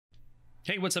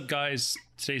Hey, what's up guys?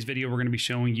 Today's video we're going to be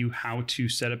showing you how to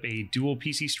set up a dual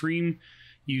PC stream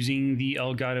using the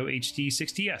Elgato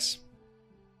HD60s.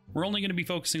 We're only going to be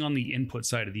focusing on the input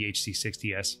side of the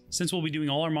HD60s, since we'll be doing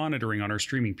all our monitoring on our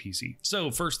streaming PC.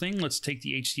 So first thing, let's take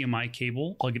the HDMI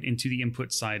cable, plug it into the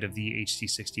input side of the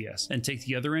HD60s. Then take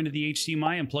the other end of the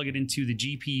HDMI and plug it into the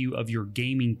GPU of your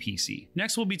gaming PC.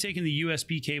 Next, we'll be taking the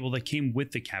USB cable that came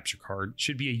with the capture card.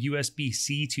 Should be a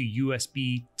USB-C to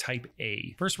USB Type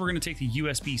A. First, we're going to take the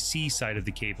USB-C side of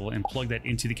the cable and plug that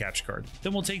into the capture card.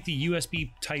 Then we'll take the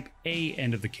USB Type A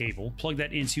end of the cable, plug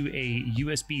that into a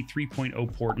USB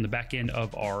 3.0 port on the back end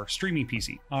of our streaming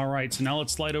PC. All right, so now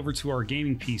let's slide over to our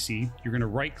gaming PC. You're going to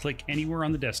right click anywhere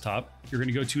on the desktop. You're going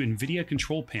to go to Nvidia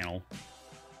Control Panel.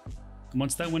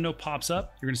 Once that window pops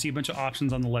up, you're going to see a bunch of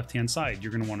options on the left-hand side.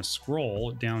 You're going to want to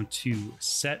scroll down to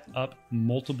Set Up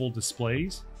Multiple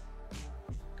Displays.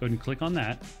 Go ahead and click on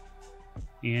that.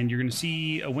 And you're going to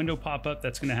see a window pop up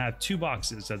that's going to have two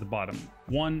boxes at the bottom,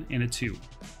 1 and a 2.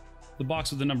 The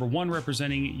box with the number 1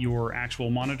 representing your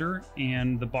actual monitor,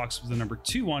 and the box with the number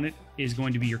 2 on it is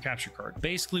going to be your capture card.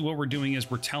 Basically what we're doing is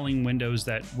we're telling Windows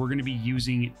that we're going to be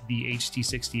using the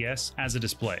HD60s as a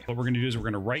display. What we're going to do is we're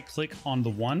going to right click on the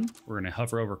 1, we're going to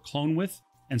hover over clone with,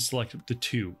 and select the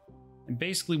 2. And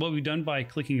basically what we've done by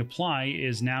clicking apply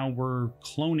is now we're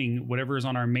cloning whatever is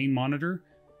on our main monitor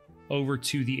over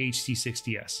to the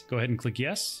HD60s. Go ahead and click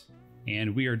yes,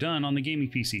 and we are done on the gaming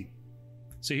PC.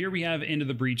 So here we have Into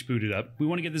the Breach booted up. We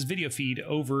want to get this video feed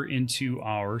over into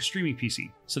our streaming PC,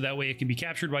 so that way it can be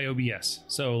captured by OBS.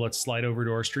 So let's slide over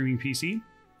to our streaming PC.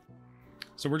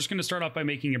 So we're just going to start off by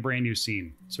making a brand new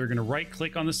scene. So we're going to right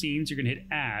click on the scenes, you're going to hit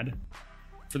add.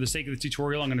 For the sake of the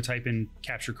tutorial, I'm going to type in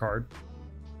capture card.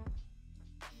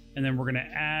 And then we're going to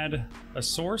add a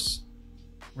source.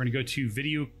 We're going to go to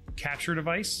video capture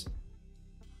device.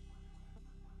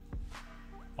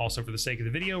 Also for the sake of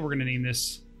the video, we're going to name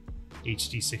this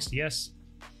HD60s,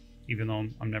 even though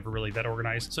I'm never really that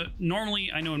organized. So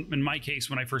normally, I know in my case,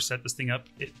 when I first set this thing up,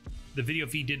 the video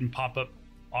feed didn't pop up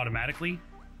automatically.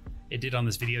 It did on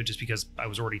this video just because I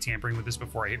was already tampering with this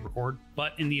before I hit record.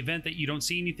 But in the event that you don't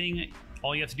see anything,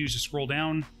 all you have to do is just scroll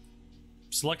down,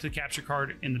 select the capture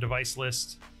card in the device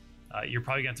list. You're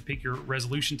probably going to have to pick your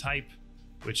resolution type,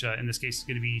 which in this case is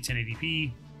going to be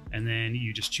 1080p, and then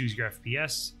you just choose your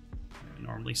FPS.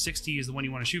 Normally 60 is the one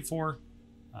you want to shoot for.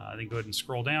 Then go ahead and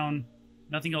scroll down.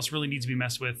 Nothing else really needs to be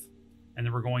messed with. And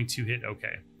then we're going to hit OK.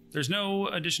 There's no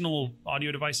additional audio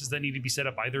devices that need to be set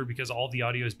up either, because all the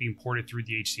audio is being ported through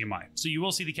the HDMI. So you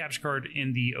will see the capture card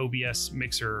in the OBS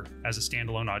mixer as a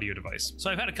standalone audio device. So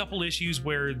I've had a couple issues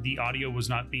where the audio was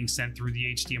not being sent through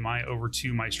the HDMI over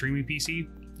to my streaming PC.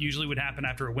 Usually would happen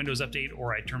after a Windows update,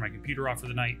 or I'd turn my computer off for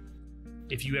the night.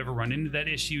 If you ever run into that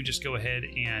issue, just go ahead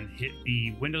and hit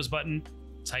the Windows button,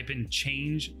 type in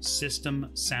change system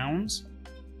sounds.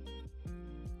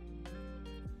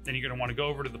 Then you're going to want to go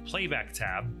over to the playback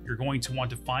tab. You're going to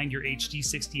want to find your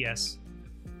HD60s,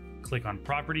 click on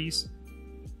properties,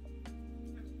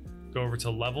 go over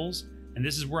to levels, and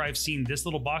this is where I've seen this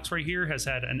little box right here has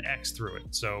had an X through it.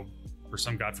 So for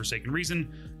some godforsaken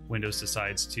reason, Windows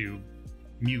decides to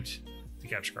mute the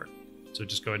capture card. So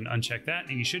just go ahead and uncheck that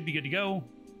and you should be good to go.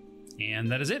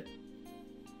 And that is it.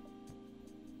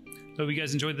 Hope you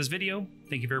guys enjoyed this video.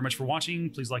 Thank you very much for watching.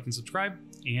 Please like and subscribe,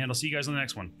 and I'll see you guys on the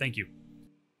next one. Thank you.